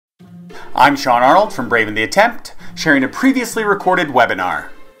I'm Sean Arnold from Brave in the Attempt, sharing a previously recorded webinar.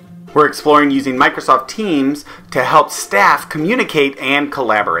 We're exploring using Microsoft Teams to help staff communicate and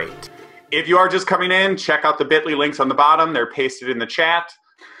collaborate. If you are just coming in, check out the bit.ly links on the bottom. They're pasted in the chat.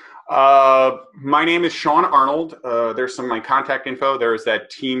 My name is Sean Arnold. There's some of my contact info. There's that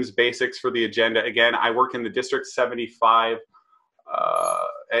Teams basics for the agenda. Again, I work in the District 75.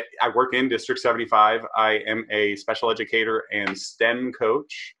 I work in District 75. I am a special educator and STEM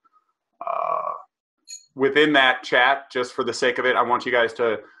coach. Within that chat, just for the sake of it, I want you guys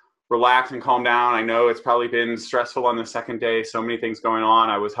to relax and calm down. I know it's probably been stressful on the second day, so many things going on.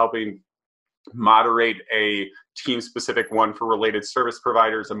 I was helping moderate a team-specific one for related service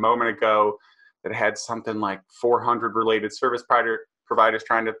providers a moment ago that had something like 400 related service providers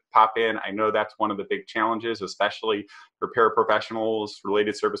trying to pop in. I know that's one of the big challenges, especially for paraprofessionals,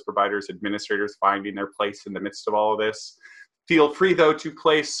 related service providers, administrators finding their place in the midst of all of this. Feel free, though, to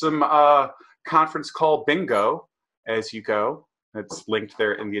play some conference call bingo as you go. It's linked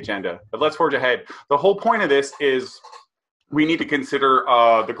there in the agenda. But let's forge ahead. The whole point of this is we need to consider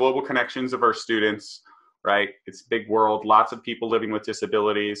the global connections of our students, right? It's a big world, lots of people living with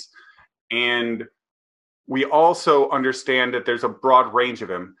disabilities. And we also understand that there's a broad range of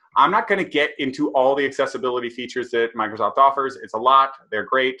them. I'm not going to get into all the accessibility features that Microsoft offers. It's a lot. They're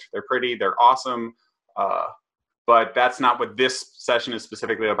great. They're pretty. They're awesome. But that's not what this session is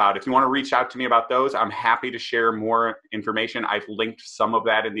specifically about. If you want to reach out to me about those, I'm happy to share more information. I've linked some of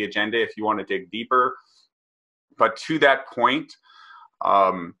that in the agenda if you want to dig deeper. But to that point,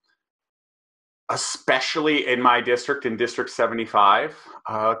 especially in my district, in District 75,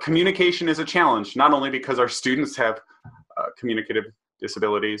 communication is a challenge, not only because our students have communicative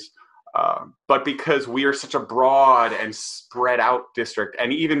disabilities, but because we are such a broad and spread out district.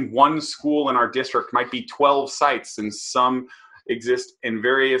 And even one school in our district might be 12 sites, and some exist in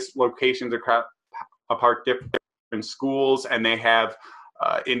various locations apart different schools, and they have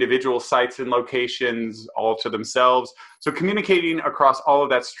individual sites and locations all to themselves. So communicating across all of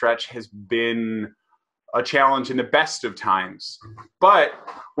that stretch has been a challenge in the best of times. But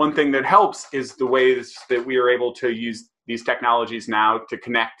one thing that helps is the ways that we are able to use these technologies now to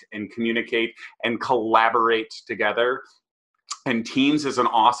connect and communicate and collaborate together. And Teams is an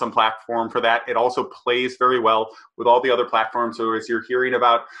awesome platform for that. It also plays very well with all the other platforms. So as you're hearing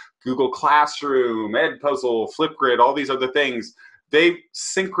about Google Classroom, Edpuzzle, Flipgrid, all these other things, they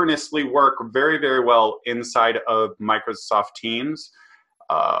synchronously work very, very well inside of Microsoft Teams.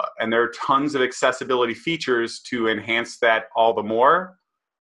 And there are tons of accessibility features to enhance that all the more.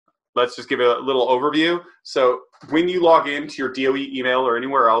 Let's just give it a little overview. So when you log into your DOE email or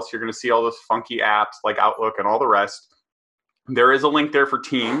anywhere else, you're going to see all those funky apps like Outlook and all the rest. There is a link there for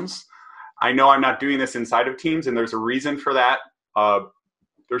Teams. I know I'm not doing this inside of Teams, and there's a reason for that.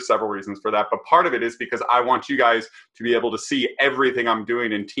 There's several reasons for that, but part of it is because I want you guys to be able to see everything I'm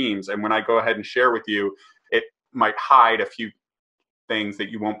doing in Teams. And when I go ahead and share with you, it might hide a few things that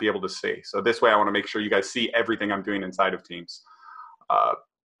you won't be able to see. So this way I want to make sure you guys see everything I'm doing inside of Teams.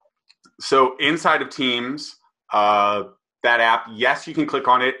 So inside of Teams, that app, yes, you can click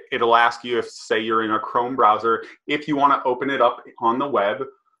on it. It'll ask you if, say, you're in a Chrome browser, if you want to open it up on the web.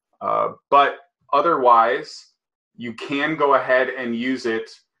 But otherwise, you can go ahead and use it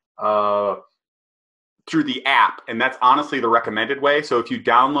through the app. And that's honestly the recommended way. So if you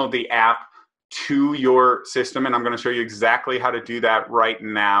download the app to your system, and I'm going to show you exactly how to do that right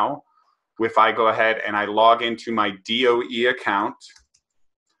now. If I go ahead and I log into my DOE account,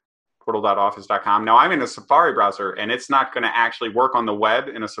 portal.office.com. Now I'm in a Safari browser, and it's not going to actually work on the web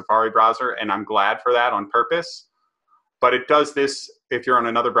in a Safari browser, and I'm glad for that on purpose. But it does this if you're on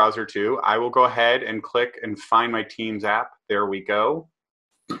another browser too. I will go ahead and click and find my Teams app. There we go.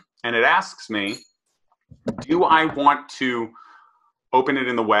 And it asks me, do I want to open it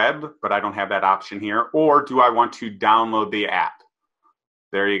in the web, but I don't have that option here, or do I want to download the app?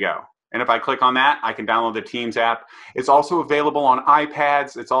 There you go. And if I click on that, I can download the Teams app. It's also available on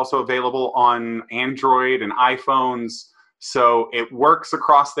iPads. It's also available on Android and iPhones. So it works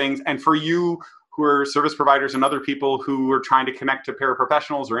across things. And for you who are service providers and other people who are trying to connect to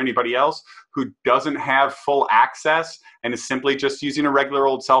paraprofessionals or anybody else who doesn't have full access and is simply just using a regular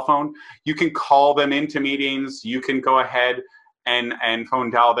old cell phone, you can call them into meetings. You can go ahead and phone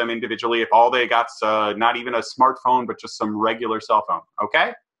dial them individually if all they got's not even a smartphone, but just some regular cell phone.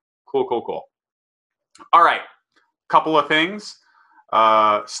 Okay? Cool, cool, cool. All right, couple of things.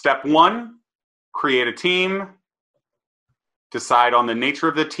 Step one, create a team, decide on the nature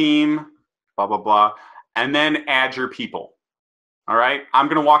of the team, blah, blah, blah, and then add your people. All right, I'm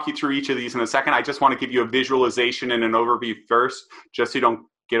going to walk you through each of these in a second. I just want to give you a visualization and an overview first, just so you don't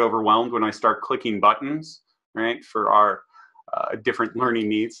get overwhelmed when I start clicking buttons, right, for our different learning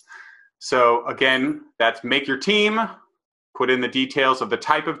needs. So again, that's make your team, put in the details of the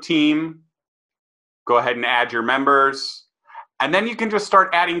type of team, go ahead and add your members, and then you can just start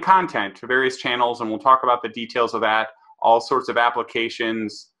adding content to various channels, and we'll talk about the details of that, all sorts of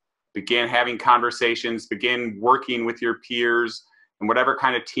applications, begin having conversations, begin working with your peers, and whatever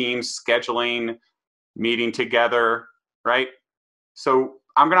kind of teams, scheduling, meeting together, right? So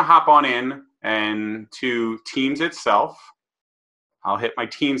I'm gonna hop on in and to Teams itself. I'll hit my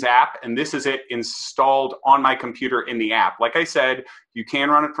Teams app, and this is it installed on my computer in the app. Like I said, you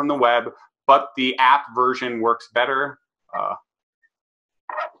can run it from the web, but the app version works better.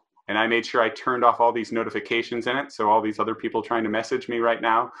 And I made sure I turned off all these notifications in it, so all these other people trying to message me right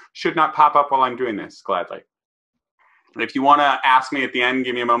now should not pop up while I'm doing this, gladly. And if you want to ask me at the end,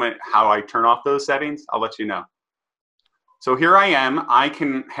 give me a moment how I turn off those settings, I'll let you know. So here I am. I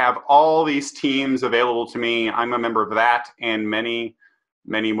can have all these teams available to me. I'm a member of that and many,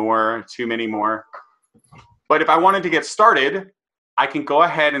 many more, too many more. But if I wanted to get started, I can go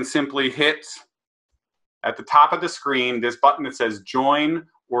ahead and simply hit at the top of the screen this button that says Join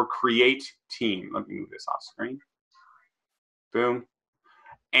or Create Team. Let me move this off screen. Boom.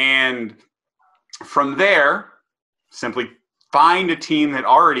 And from there, simply find a team that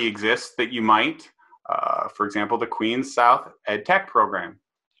already exists that you might. For example, the Queens South Ed Tech program.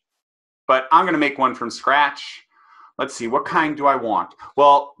 But I'm going to make one from scratch. Let's see, what kind do I want?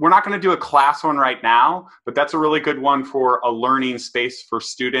 Well, we're not going to do a class one right now, but that's a really good one for a learning space for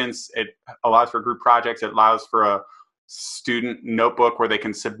students. It allows for group projects. It allows for a student notebook where they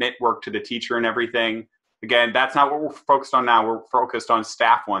can submit work to the teacher and everything. Again, that's not what we're focused on now. We're focused on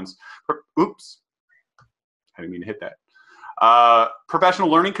staff ones. Oops, I didn't mean to hit that. Professional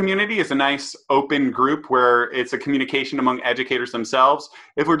learning community is a nice open group where it's a communication among educators themselves.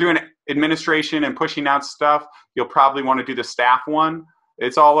 If we're doing administration and pushing out stuff, you'll probably want to do the staff one.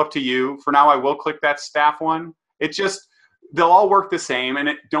 It's all up to you. For now, I will click that staff one. It just, they'll all work the same, and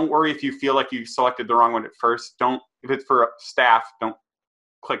don't worry if you feel like you selected the wrong one at first. If it's for staff, don't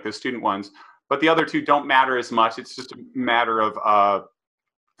click the student ones. But the other two don't matter as much. It's just a matter of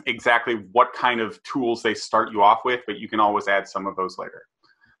exactly what kind of tools they start you off with, but you can always add some of those later.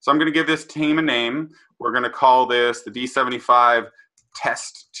 So I'm going to give this team a name. We're going to call this the D75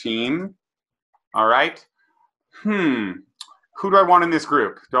 test team. All right. Who do I want in this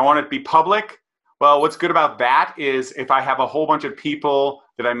group? Do I want it to be public? Well, what's good about that is if I have a whole bunch of people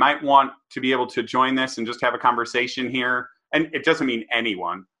that I might want to be able to join this and just have a conversation here, and it doesn't mean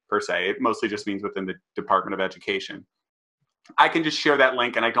anyone per se, it mostly just means within the Department of Education. I can just share that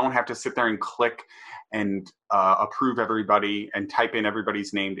link and I don't have to sit there and click and approve everybody and type in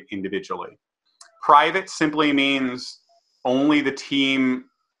everybody's name individually. Private simply means only the team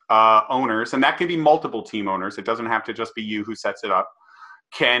owners, and that can be multiple team owners. It doesn't have to just be you who sets it up,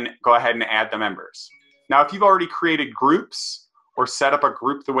 can go ahead and add the members. Now, if you've already created groups or set up a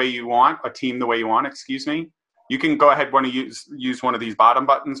group the way you want, a team the way you want, excuse me, you can go ahead and use one of these bottom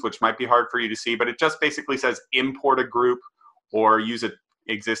buttons, which might be hard for you to see, but it just basically says import a group or use an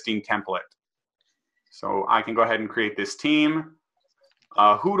existing template. So I can go ahead and create this team.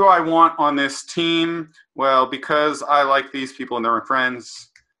 Who do I want on this team? Well, because I like these people and they're my friends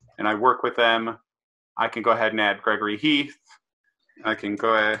and I work with them, I can go ahead and add Gregory Heath. I can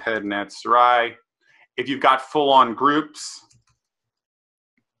go ahead and add Sarai. If you've got full-on groups,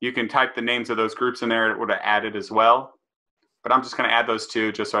 you can type the names of those groups in there. It would have added as well. But I'm just going to add those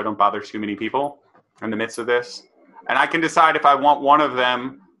two just so I don't bother too many people in the midst of this. And I can decide if I want one of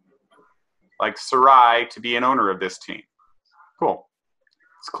them, like Sarai, to be an owner of this team. Cool.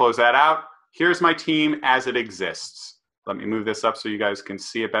 Let's close that out. Here's my team as it exists. Let me move this up so you guys can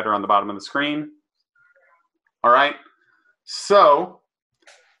see it better on the bottom of the screen. All right. So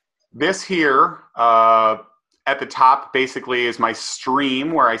this here at the top basically is my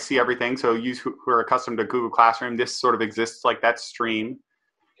stream where I see everything. So you who are accustomed to Google Classroom, this sort of exists like that stream.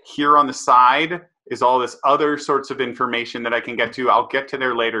 Here on the side is all this other sorts of information that I can get to. I'll get to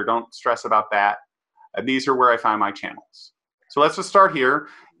there later. Don't stress about that. These are where I find my channels. So let's just start here.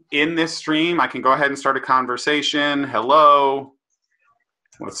 In this stream, I can go ahead and start a conversation. Hello.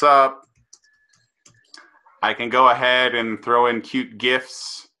 What's up? I can go ahead and throw in cute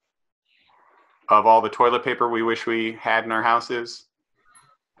GIFs of all the toilet paper we wish we had in our houses.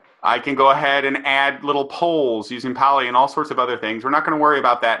 I can go ahead and add little polls using Poly and all sorts of other things. We're not going to worry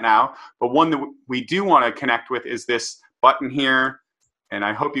about that now, but one that we do want to connect with is this button here, and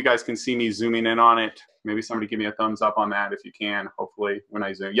I hope you guys can see me zooming in on it. Maybe somebody give me a thumbs up on that if you can, hopefully, when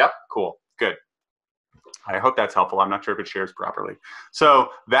I zoom. Yep, cool, good. I hope that's helpful. I'm not sure if it shares properly. So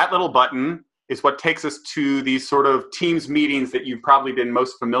that little button is what takes us to these sort of Teams meetings that you've probably been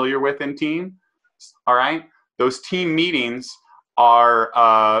most familiar with in Teams. All right. Those team meetings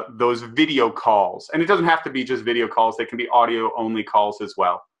are those video calls. And it doesn't have to be just video calls. They can be audio only calls as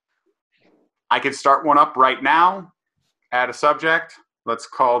well. I could start one up right now, add a subject. Let's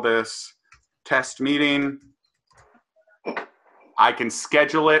call this test meeting. I can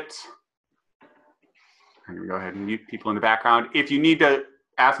schedule it. I'm going to go ahead and mute people in the background. If you need to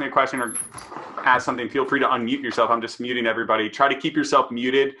ask me a question or ask something, feel free to unmute yourself. I'm just muting everybody. Try to keep yourself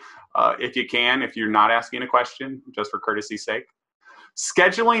muted if you can, if you're not asking a question, just for courtesy's sake.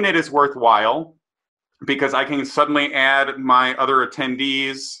 Scheduling it is worthwhile because I can suddenly add my other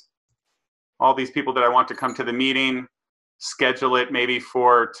attendees, all these people that I want to come to the meeting, schedule it maybe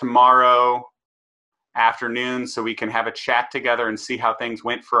for tomorrow afternoon so we can have a chat together and see how things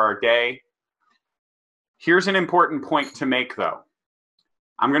went for our day. Here's an important point to make though.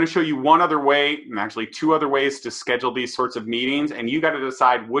 I'm going to show you one other way, and actually two other ways to schedule these sorts of meetings, and you got to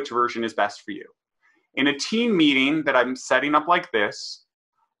decide which version is best for you. In a team meeting that I'm setting up like this,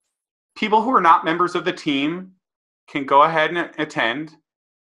 people who are not members of the team can go ahead and attend.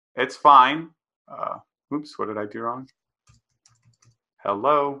 It's fine. Oops, what did I do wrong?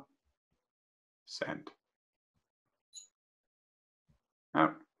 Hello. Send.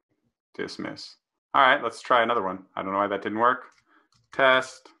 Oh, dismiss. All right, let's try another one. I don't know why that didn't work.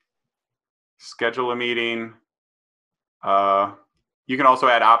 Test, schedule a meeting. You can also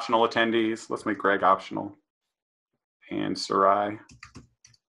add optional attendees. Let's make Greg optional. And Sarai.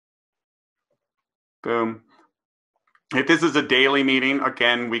 Boom. If this is a daily meeting,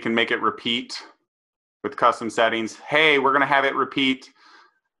 again, we can make it repeat with custom settings. Hey, we're going to have it repeat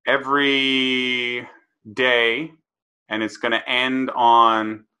every day, and it's going to end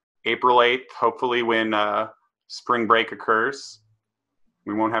on April 8th, hopefully when spring break occurs.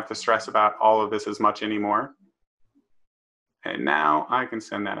 We won't have to stress about all of this as much anymore. And now I can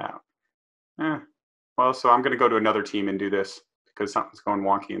send that out. Well, so I'm going to go to another team and do this because something's going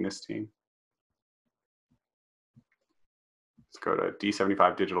wonky in this team. Let's go to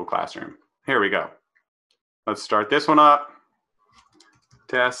D75 Digital Classroom. Here we go. Let's start this one up.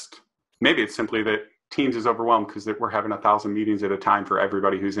 Test. Maybe it's simply that Teams is overwhelmed because we're having 1,000 meetings at a time for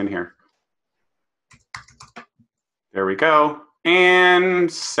everybody who's in here. There we go.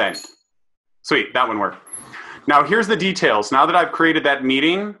 And send. Sweet, that one worked. Now here's the details. Now that I've created that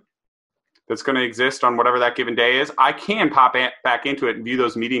meeting that's going to exist on whatever that given day is, I can pop back into it and view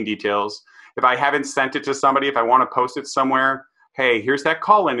those meeting details. If I haven't sent it to somebody, if I want to post it somewhere, hey, here's that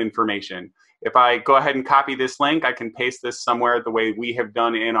call-in information. If I go ahead and copy this link, I can paste this somewhere the way we have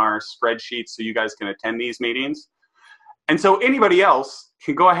done in our spreadsheet so you guys can attend these meetings. And so anybody else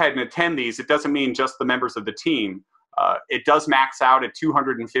can go ahead and attend these. It doesn't mean just the members of the team. It does max out at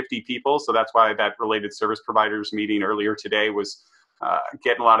 250 people, so that's why that related service providers meeting earlier today was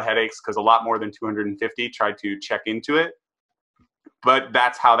getting a lot of headaches because a lot more than 250 tried to check into it. But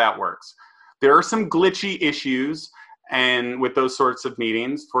that's how that works. There are some glitchy issues and with those sorts of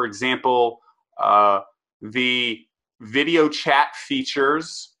meetings. For example, the video chat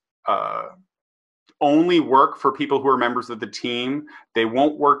features only work for people who are members of the team. They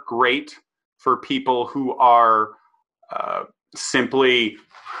won't work great for people who are simply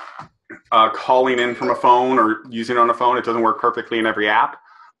calling in from a phone or using it on a phone. It doesn't work perfectly in every app.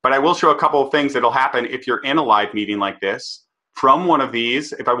 But I will show a couple of things that'll happen if you're in a live meeting like this. From one of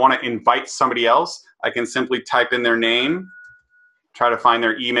these, if I want to invite somebody else, I can simply type in their name, try to find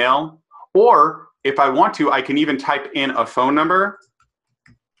their email, or if I want to, I can even type in a phone number.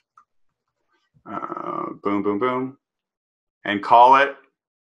 Boom, boom, boom, and call it.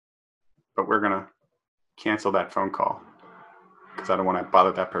 But we're going to cancel that phone call because I don't want to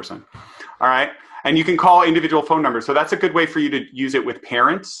bother that person. All right. And you can call individual phone numbers. So that's a good way for you to use it with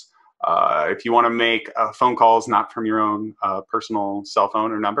parents. If you want to make phone calls not from your own personal cell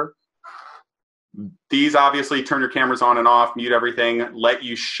phone or number. These obviously turn your cameras on and off, mute everything, let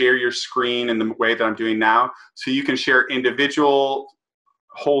you share your screen in the way that I'm doing now. So you can share individual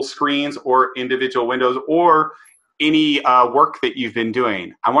whole screens or individual windows or any work that you've been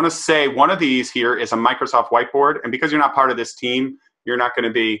doing. I want to say one of these here is a Microsoft Whiteboard. And because you're not part of this team, you're not going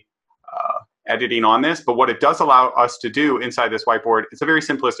to be editing on this. But what it does allow us to do inside this whiteboard, it's a very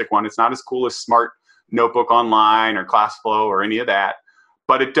simplistic one. It's not as cool as Smart Notebook Online or ClassFlow or any of that.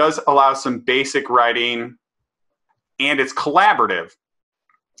 But it does allow some basic writing, and it's collaborative.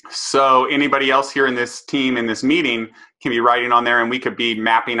 So anybody else here in this team, in this meeting, can be writing on there, and we could be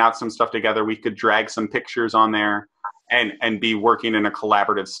mapping out some stuff together. We could drag some pictures on there and be working in a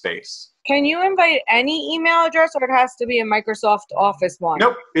collaborative space. Can you invite any email address, or it has to be a Microsoft Office one?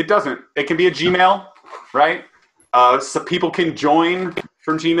 Nope, it doesn't. It can be a Gmail, right? So people can join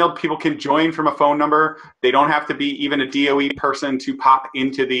from Gmail. People can join from a phone number. They don't have to be even a DOE person to pop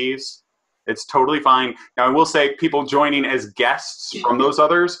into these. It's totally fine. Now, I will say people joining as guests from those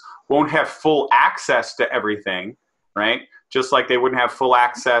others won't have full access to everything, right? Just like they wouldn't have full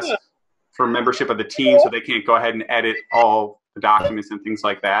access for membership of the team, so they can't go ahead and edit all the documents and things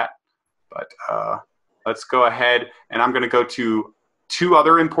like that. But let's go ahead, and I'm going to go to 2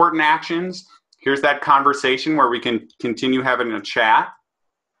 other important actions. Here's that conversation where we can continue having a chat.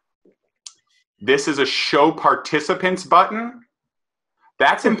 This is a show participants button.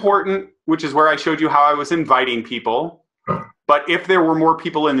 That's important, which is where I showed you how I was inviting people. But if there were more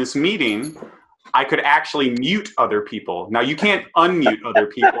people in this meeting, I could actually mute other people. Now, you can't unmute other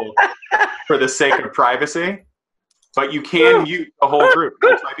people for the sake of privacy, but you can mute the whole group.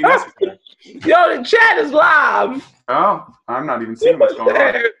 Which might be necessary. Yo, the chat is live. Oh, I'm not even seeing what's going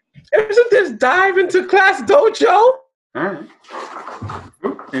on. Isn't this Dive into Class Dojo? All right.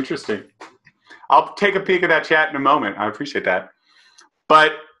 Ooh, interesting. I'll take a peek at that chat in a moment. I appreciate that.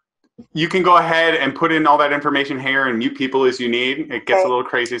 But you can go ahead and put in all that information here and mute people as you need. It gets a little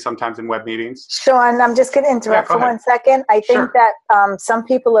crazy sometimes in web meetings. Sean, I'm just going to interrupt for 1 second. I think that some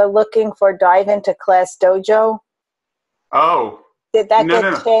people are looking for Dive into Class Dojo. Oh. Did that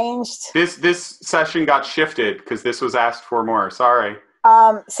get changed? This session got shifted because this was asked for more. Sorry.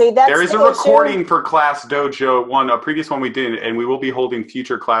 See, that's there is a recording for Class Dojo 1, a previous one we did, and we will be holding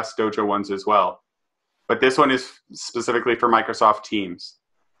future Class Dojo ones as well. But this one is specifically for Microsoft Teams.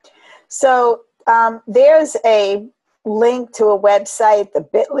 So there's a link to a website, the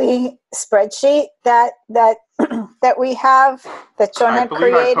Bitly spreadsheet that we have that Sean had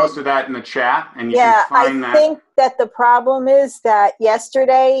created. I believe I posted that in the chat, and you can find that. I think that the problem is that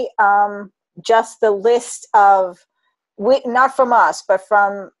yesterday, just the list of not from us, but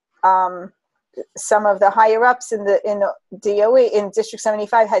from some of the higher ups in the DOE in District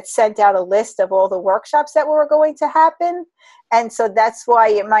 75 had sent out a list of all the workshops that were going to happen. And so that's why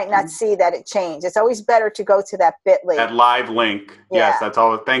you might not see that it changed. It's always better to go to that Bitly. That live link. Yeah. Yes, that's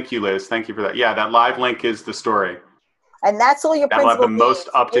all. Thank you, Liz. Thank you for that. Yeah, that live link is the story. And that's all your principal That'll have the most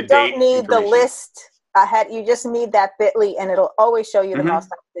up-to-date You don't need the list ahead. You just need that Bitly, and it'll always show you the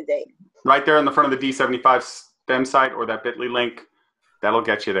most up-to-date. Right there in the front of the D75 STEM site or that Bitly link. That'll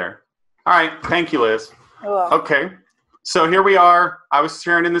get you there. All right. Thank you, Liz. Okay. So here we are. I was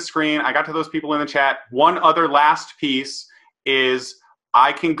sharing in the screen. I got to those people in the chat. One other last piece is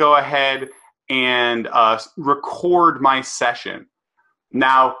I can go ahead and record my session.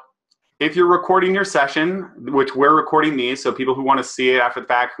 Now, if you're recording your session, which we're recording these, so people who want to see it after the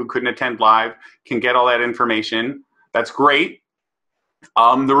fact who couldn't attend live can get all that information. That's great.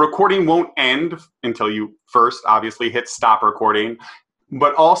 The recording won't end until you first, obviously, hit stop recording,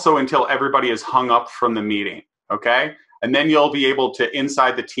 but also until everybody is hung up from the meeting, okay? And then you'll be able to,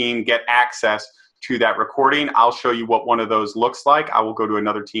 inside the team, get access to that recording. I'll show you what one of those looks like. I will go to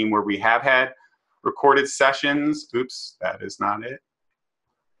another team where we have had recorded sessions. Oops, that is not it.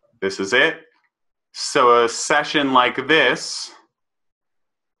 This is it. So a session like this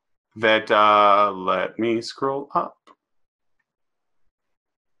that, let me scroll up.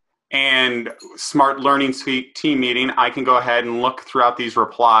 And Smart Learning Suite team meeting, I can go ahead and look throughout these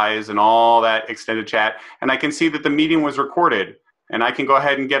replies and all that extended chat, and I can see that the meeting was recorded. And I can go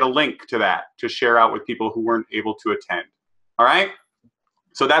ahead and get a link to that to share out with people who weren't able to attend. All right?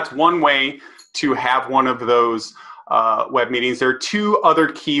 So that's one way to have one of those web meetings. There are 2 other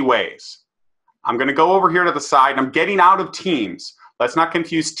key ways. I'm going to go over here to the side. I'm getting out of Teams. Let's not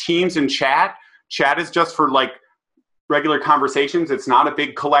confuse Teams and chat. Chat is just for like regular conversations. It's not a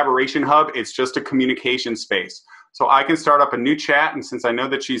big collaboration hub. It's just a communication space. So I can start up a new chat. And since I know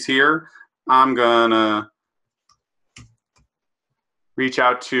that she's here, I'm going to reach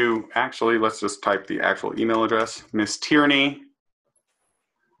out to, actually, let's just type the actual email address, Miss Tierney,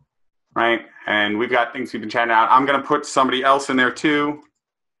 right? And we've got things we've been chatting out. I'm going to put somebody else in there too,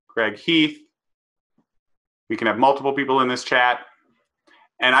 Greg Heath. We can have multiple people in this chat.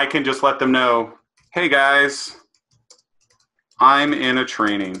 And I can just let them know, hey guys, I'm in a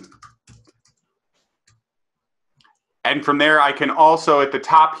training. And from there, I can also, at the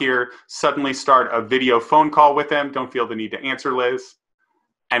top here, suddenly start a video phone call with them. Don't feel the need to answer, Liz.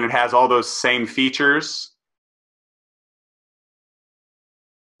 And it has all those same features.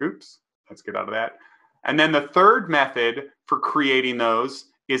 Oops, let's get out of that. And then the third method for creating those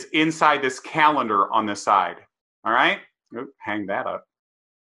is inside this calendar on the side. All right? Oop, hang that up.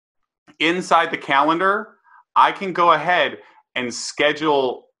 Inside the calendar, I can go ahead and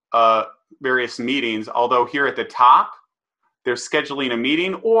schedule various meetings, although here at the top, they're scheduling a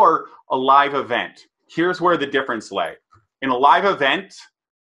meeting or a live event. Here's where the difference lay. In a live event,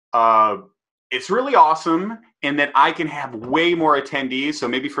 it's really awesome in that I can have way more attendees. So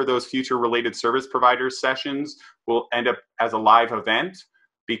maybe for those future related service providers sessions, will end up as a live event,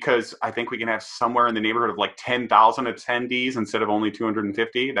 because I think we can have somewhere in the neighborhood of like 10,000 attendees instead of only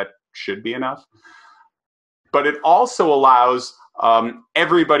 250. That should be enough. But it also allows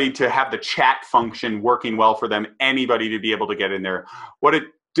everybody to have the chat function working well for them, anybody to be able to get in there. What it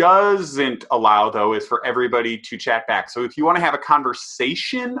doesn't allow, though, is for everybody to chat back. So if you want to have a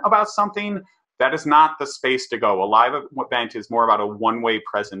conversation about something, that is not the space to go. A live event is more about a one-way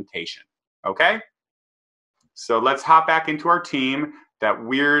presentation, okay? So let's hop back into our team, that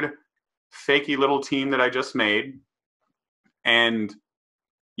weird, fakey little team that I just made. And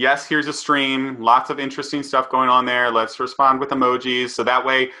yes, here's a stream, lots of interesting stuff going on there. Let's respond with emojis. So that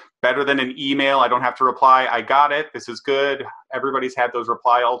way, better than an email, I don't have to reply, I got it, this is good. Everybody's had those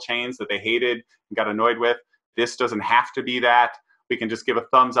reply all chains that they hated and got annoyed with. This doesn't have to be that. We can just give a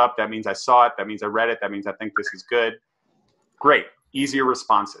thumbs up. That means I saw it. That means I read it. That means I think this is good. Great, easier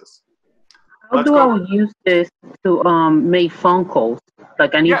responses. How do I use this to make phone calls?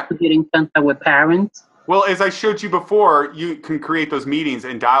 Like I need to get in contact with parents? Well, as I showed you before, you can create those meetings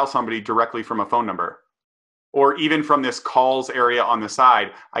and dial somebody directly from a phone number. Or even from this calls area on the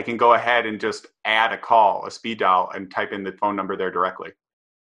side, I can go ahead and just add a call, a speed dial, and type in the phone number there directly.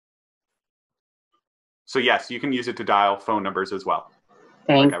 So yes, you can use it to dial phone numbers as well.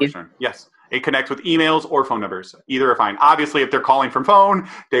 Thank you. Yes, it connects with emails or phone numbers. Either are fine. Obviously, if they're calling from phone,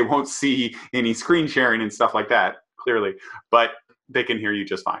 they won't see any screen sharing and stuff like that, clearly. But they can hear you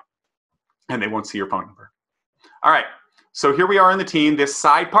just fine. And they won't see your phone number. All right, so here we are in the team. This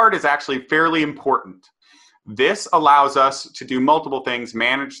side part is actually fairly important. This allows us to do multiple things,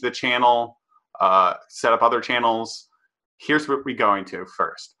 manage the channel, set up other channels. Here's what we're going to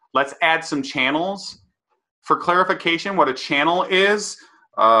first. Let's add some channels. For clarification, what a channel is,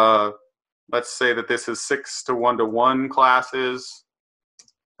 let's say that this is 6 to 1-to-1 classes.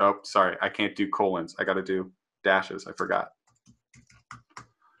 Oh, sorry, I can't do colons. I got to do dashes. I forgot.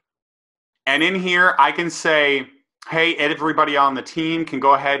 And in here, I can say, hey, everybody on the team can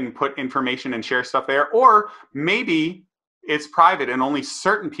go ahead and put information and share stuff there. Or maybe it's private and only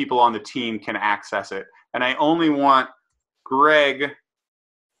certain people on the team can access it. And I only want Greg,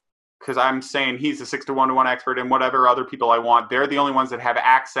 because I'm saying he's a 6 to 1-to-1 expert, and whatever other people I want, they're the only ones that have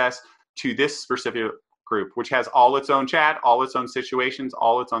access to this specific group, which has all its own chat, all its own situations,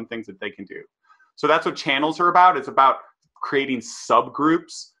 all its own things that they can do. So that's what channels are about. It's about creating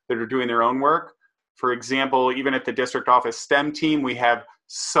subgroups that are doing their own work. For example, even at the district office STEM team, we have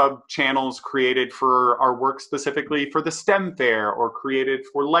sub-channels created for our work specifically for the STEM fair, or created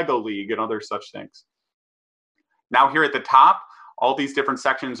for Lego League and other such things. Now here at the top, all these different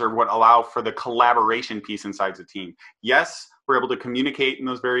sections are what allow for the collaboration piece inside the team. Yes, we're able to communicate in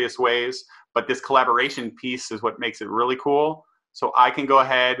those various ways, but this collaboration piece is what makes it really cool. So I can go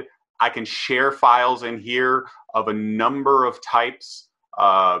ahead, I can share files in here of a number of types.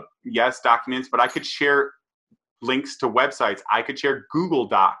 Yes, documents, but I could share links to websites. I could share Google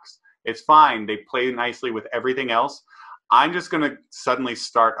Docs. It's fine. They play nicely with everything else. I'm just going to suddenly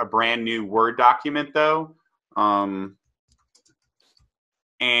start a brand new Word document though.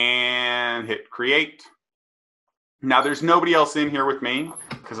 And hit create. Now there's nobody else in here with me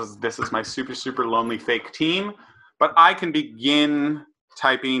because this is my super, super lonely fake team, but I can begin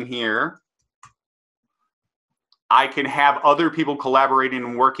typing here. I can have other people collaborating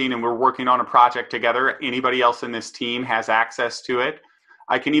and working, and we're working on a project together. Anybody else in this team has access to it.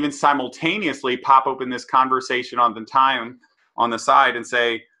 I can even simultaneously pop open this conversation on the side and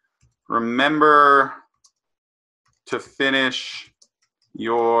say, remember to finish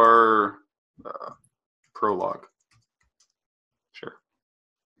your prologue. Sure.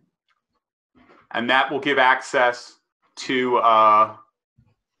 And that will give access to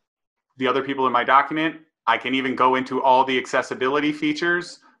the other people in my document. I can even go into all the accessibility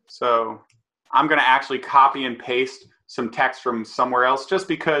features. So I'm going to actually copy and paste some text from somewhere else, just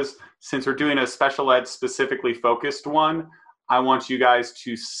because since we're doing a special ed specifically focused one, I want you guys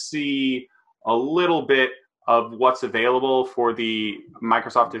to see a little bit of what's available for the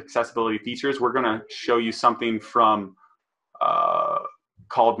Microsoft accessibility features. We're going to show you something from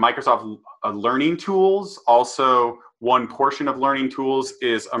called Microsoft Learning Tools. Also, one portion of Learning Tools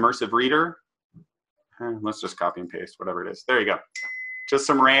is Immersive Reader. Let's just copy and paste whatever it is. There you go. Just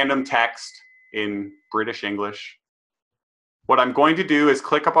some random text in British English. What I'm going to do is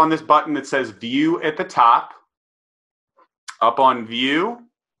click up on this button that says View at the top. Up on View,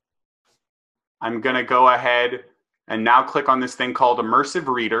 I'm going to go ahead and now click on this thing called Immersive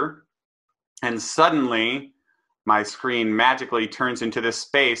Reader. And suddenly, my screen magically turns into this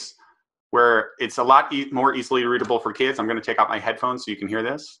space where it's a lot more easily readable for kids. I'm going to take out my headphones so you can hear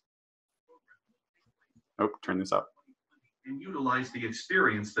this. Oh, turn this up. And utilize the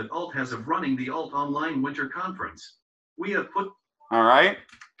experience that Alt has of running the Alt Online Winter Conference. We have put... All right.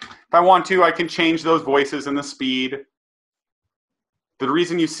 If I want to, I can change those voices and the speed. The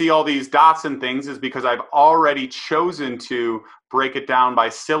reason you see all these dots and things is because I've already chosen to break it down by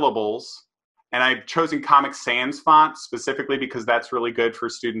syllables. And I've chosen Comic Sans font specifically because that's really good for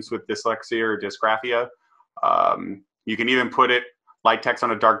students with dyslexia or dysgraphia. You can even put it light text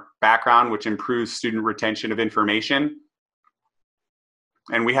on a dark background, which improves student retention of information.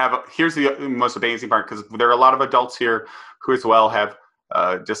 And we have, here's the most amazing part, because there are a lot of adults here who as well have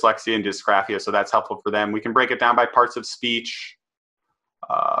dyslexia and dysgraphia, so that's helpful for them. We can break it down by parts of speech.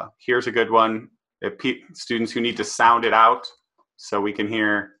 Here's a good one. Students who need to sound it out, so we can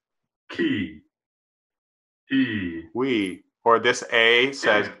hear key, e, we, or this A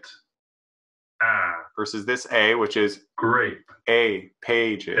says versus this A, which is grape, A,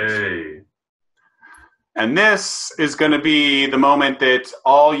 pages. a, And this is going to be the moment that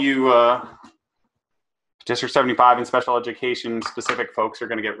all you District 75 and special education specific folks are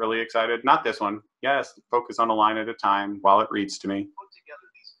going to get really excited. Not this one. Yes, focus on a line at a time while it reads to me.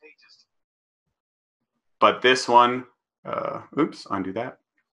 But this one, oops, undo that.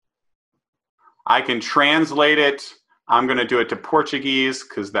 I can translate it. I'm going to do it to Portuguese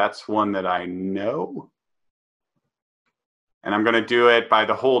because that's one that I know. And I'm going to do it by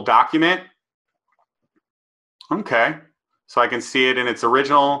the whole document. Okay, so I can see it in its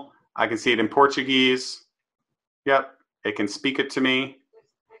original. I can see it in Portuguese. Yep, it can speak it to me.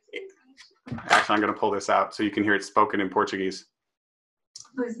 Actually, I'm going to pull this out so you can hear it spoken in Portuguese.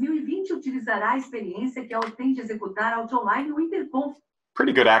 2020 utilizará a experiência que Alt tem de executar Alt Online no Interconf.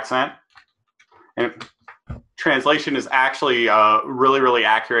 Pretty good accent. And translation is actually really, really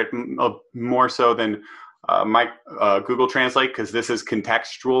accurate, more so than Google Translate, because this is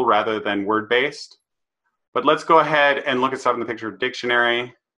contextual rather than word-based. But let's go ahead and look at stuff in the picture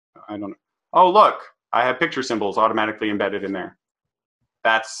dictionary. I don't know. Oh, look, I have picture symbols automatically embedded in there.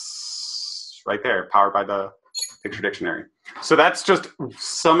 That's right there, powered by the picture dictionary. So that's just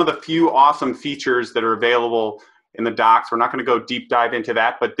some of the few awesome features that are available in the docs. We're not going to go deep dive into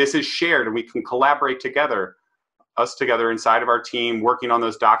that, but this is shared and we can collaborate together, us together inside of our team, working on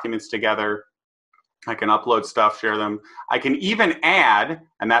those documents together. I can upload stuff, share them. I can even add,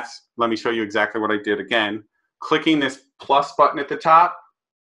 and that's, let me show you exactly what I did again. Clicking this plus button at the top.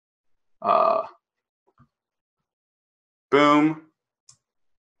 Boom.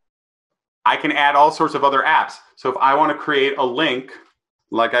 I can add all sorts of other apps. So if I want to create a link,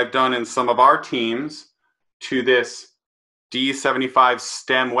 like I've done in some of our teams, to this D75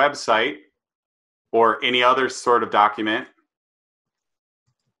 STEM website or any other sort of document,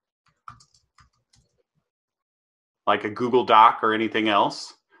 like a Google Doc or anything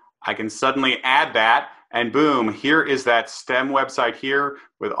else, I can suddenly add that, and boom, here is that STEM website here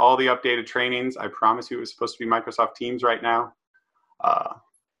with all the updated trainings. I promise you it was supposed to be Microsoft Teams right now.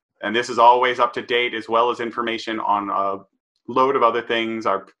 And this is always up to date, as well as information on a load of other things,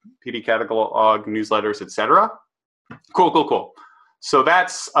 our PD catalog, newsletters, etc. Cool, cool, cool. So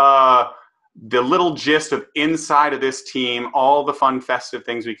that's the little gist of inside of this team, all the fun, festive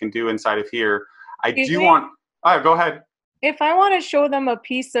things we can do inside of here. I do want... go ahead. If I want to show them a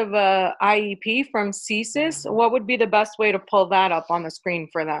piece of a IEP from CSIS, what would be the best way to pull that up on the screen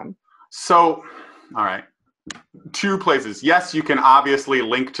for them? So, all right, 2 places. Yes, you can obviously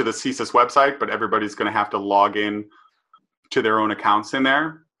link to the CSIS website, but everybody's going to have to log in to their own accounts in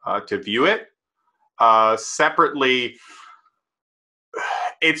there to view it. Separately,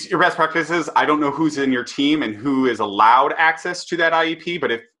 it's your best practices. I don't know who's in your team and who is allowed access to that IEP,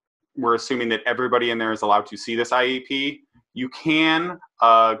 but if we're assuming that everybody in there is allowed to see this IEP, you can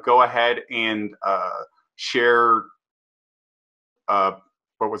go ahead and share,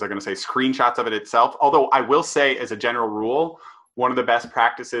 what was I going to say, screenshots of it itself. Although I will say, as a general rule, one of the best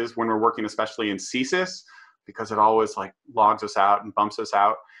practices when we're working, especially in CSIS, because it always like logs us out and bumps us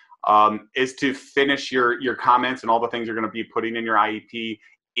out, is to finish your comments and all the things you're going to be putting in your IEP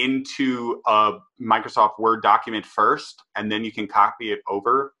into a Microsoft Word document first, and then you can copy it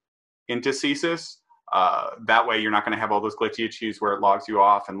over into CSIS. That way you're not going to have all those glitchy issues where it logs you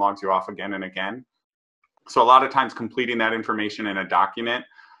off and logs you off again and again. So a lot of times completing that information in a document,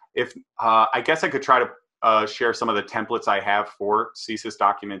 if I guess I could try to share some of the templates I have for CSIS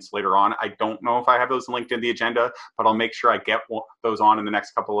documents later on. I don't know if I have those linked in the agenda, but I'll make sure I get those on in the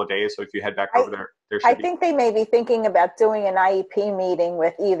next couple of days. So if you head back over there should I be. think they may be thinking about doing an IEP meeting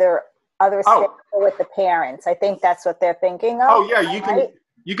with either other staff or with the parents. I think that's what they're thinking of. Oh yeah,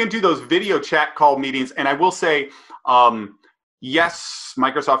 you can do those video chat call meetings. And I will say, yes,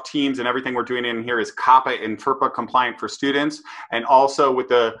 Microsoft Teams and everything we're doing in here is COPPA and FERPA compliant for students, and also with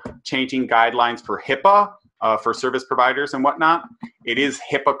the changing guidelines for HIPAA for service providers and whatnot. It is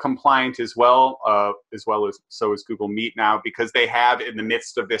HIPAA compliant as well as so is Google Meet now, because they have, in the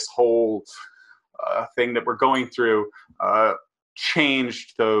midst of this whole thing that we're going through,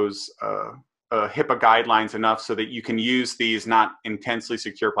 changed those HIPAA guidelines enough so that you can use these not intensely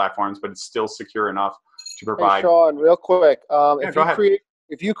secure platforms, but it's still secure enough to provide. Hey, Sean, real quick,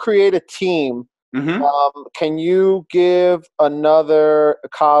 if you create a team, mm-hmm. Can you give another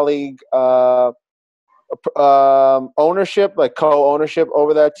colleague ownership, like co-ownership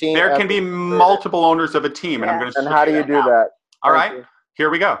over that team? There can be multiple owners of a team, and I'm going to. And how do you do that? All right. Here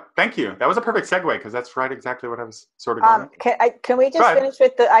we go. Thank you. That was a perfect segue, because that's right exactly what I was sort of going Can we just finish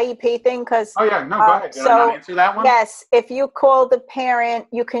with the IEP thing? Oh yeah, no, go ahead. Did I not answer that one? Yes, if you call the parent,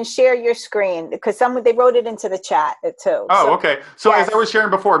 you can share your screen, because they wrote it into the chat too. Oh, okay. So yes. As I was sharing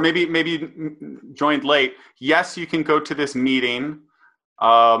before, maybe you joined late. Yes, you can go to this meeting.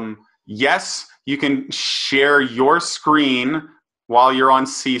 Yes, you can share your screen while you're on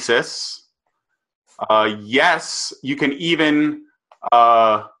CSIS. Yes, you can even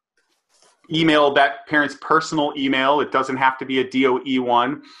email that parent's personal email. It doesn't have to be a DOE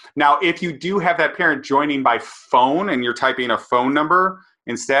one. Now, if you do have that parent joining by phone and you're typing a phone number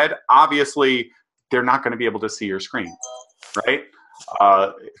instead, obviously they're not going to be able to see your screen, right?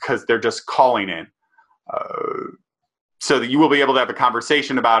 Because they're just calling in. So that you will be able to have a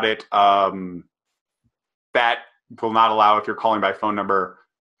conversation about it. That will not allow, if you're calling by phone number,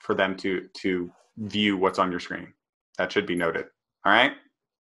 for them to view what's on your screen. That should be noted. All right.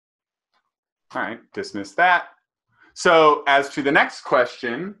 All right. Dismiss that. So as to the next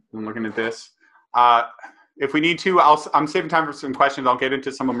question, I'm looking at this. If we need to, I'm saving time for some questions. I'll get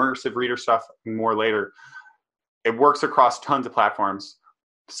into some immersive reader stuff more later. It works across tons of platforms.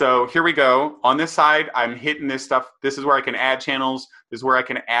 So here we go. On this side, I'm hitting this stuff. This is where I can add channels. This is where I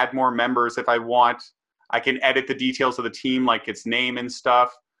can add more members if I want. I can edit the details of the team, like its name and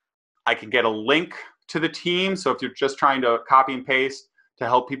stuff. I can get a link to the team. So if you're just trying to copy and paste to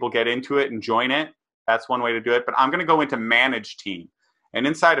help people get into it and join it, that's one way to do it. But I'm going to go into Manage Team. And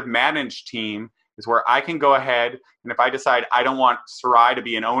inside of Manage Team is where I can go ahead, and if I decide I don't want Sarai to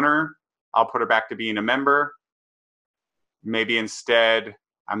be an owner, I'll put her back to being a member. Maybe instead,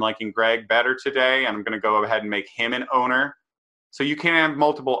 I'm liking Greg better today, and I'm going to go ahead and make him an owner. So you can have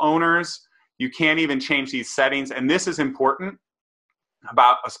multiple owners. You can't even change these settings. And this is important,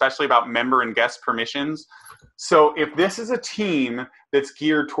 especially about member and guest permissions. So if this is a team that's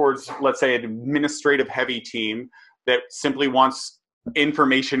geared towards, let's say, an administrative heavy team that simply wants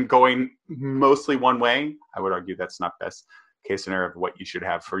information going mostly one way, I would argue that's not best case scenario of what you should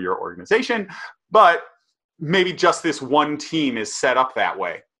have for your organization, but maybe just this one team is set up that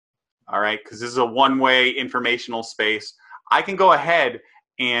way. All right, because this is a one-way informational space. I can go ahead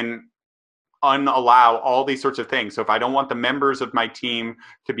and unallow all these sorts of things. So if I don't want the members of my team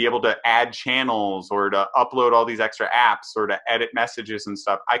to be able to add channels or to upload all these extra apps or to edit messages and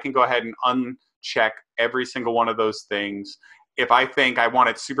stuff, I can go ahead and uncheck every single one of those things. If I think I want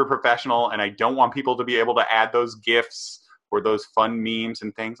it super professional and I don't want people to be able to add those GIFs or those fun memes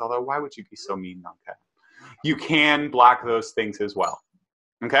and things, although why would you be so mean? Okay. You can block those things as well.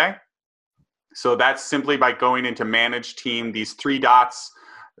 Okay? So that's simply by going into Manage Team, these three dots.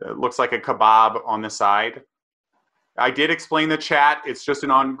 It looks like a kebab on the side. I did explain the chat. It's just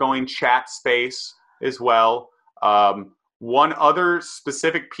an ongoing chat space as well. One other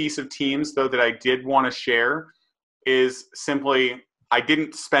specific piece of Teams, though, that I did want to share is simply, I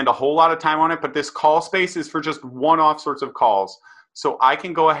didn't spend a whole lot of time on it, but this call space is for just one-off sorts of calls. So I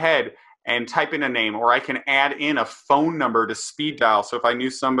can go ahead and type in a name, or I can add in a phone number to speed dial. So if I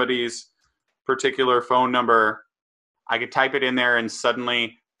knew somebody's particular phone number, I could type it in there and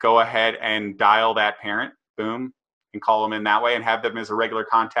suddenly go ahead and dial that parent, boom, and call them in that way and have them as a regular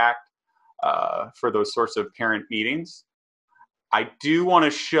contact for those sorts of parent meetings. I do want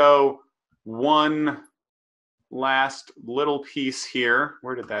to show one last little piece here.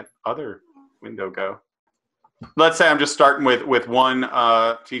 Where did that other window go? Let's say I'm just starting with one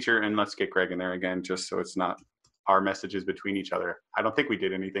feature, and let's get Greg in there again, just so it's not our messages between each other. I don't think we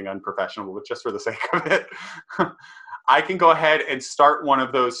did anything unprofessional, but just for the sake of it. I can go ahead and start one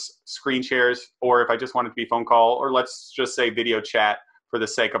of those screen shares, or if I just want it to be phone call, or let's just say video chat for the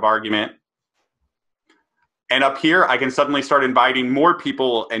sake of argument. And up here, I can suddenly start inviting more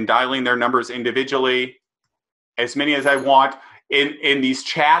people and dialing their numbers individually, as many as I want. In these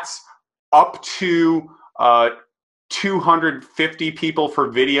chats, up to 250 people for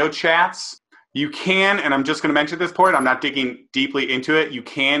video chats. You can, and I'm just going to mention at this point, I'm not digging deeply into it, you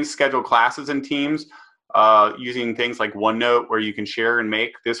can schedule classes in teams using things like OneNote where you can share and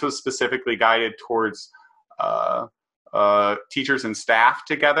make. This was specifically guided towards teachers and staff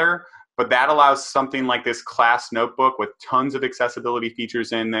together, but that allows something like this class notebook with tons of accessibility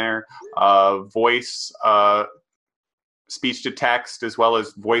features in there, voice, speech to text, as well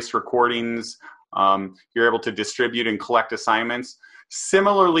as voice recordings. You're able to distribute and collect assignments.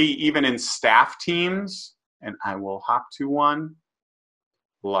 Similarly, even in staff teams, and I will hop to one,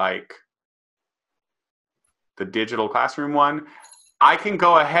 like the digital classroom one, I can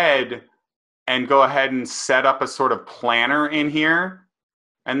go ahead and set up a sort of planner in here.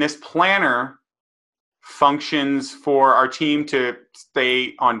 And this planner functions for our team to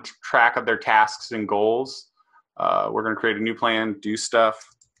stay on track of their tasks and goals. We're going to create a new plan, do stuff.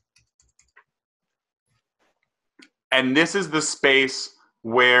 And this is the space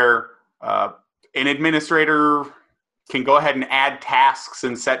where an administrator can go ahead and add tasks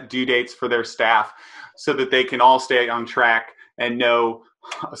and set due dates for their staff so that they can all stay on track and know,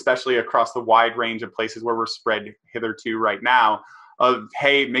 especially across the wide range of places where we're spread hitherto right now, of,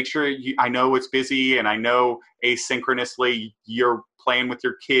 hey, make sure I know it's busy and I know asynchronously you're playing with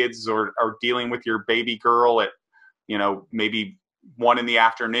your kids or dealing with your baby girl at, maybe 1 in the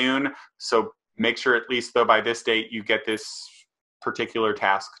afternoon. So make sure at least though by this date you get this particular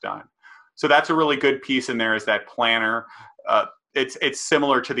task done. So that's a really good piece in there, is that planner. It's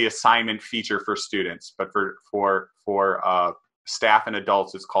similar to the assignment feature for students, but for staff and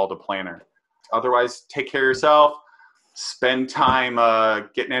adults, it's called a planner. Otherwise, take care of yourself. Spend time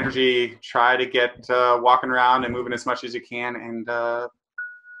getting energy. Try to get walking around and moving as much as you can, and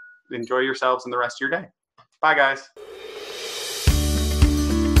enjoy yourselves and the rest of your day. Bye, guys.